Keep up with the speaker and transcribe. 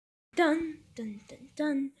dun dun dun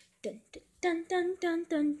dun dun dun dun dun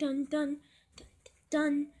dun dun dun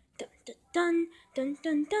dun dun dun dun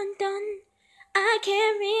dun dun dun. I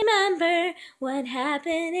can't remember what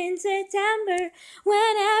happened in September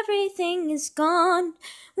when everything is gone,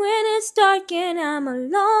 when it's dark and I'm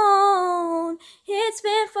alone. It's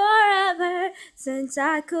been forever since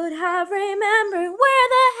I could have remembered where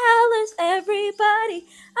the hell is everybody.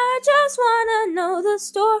 I just wanna know the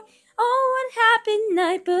story. Oh, what happened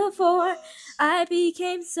night before I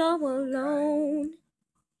became so alone.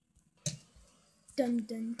 Dun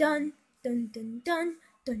dun dun dun dun dun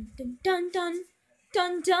dun dun dun dun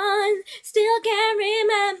dun dun. Still can't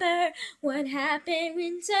remember what happened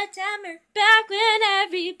in September, back when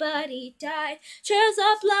everybody died. Trails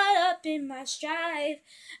of blood up in my stride.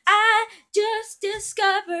 I just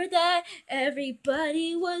discovered that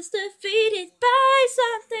everybody was defeated by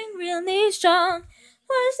something really strong.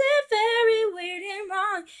 Was it very weird and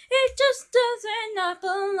wrong? It just doesn't not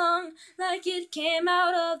belong, like it came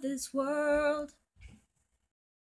out of this world.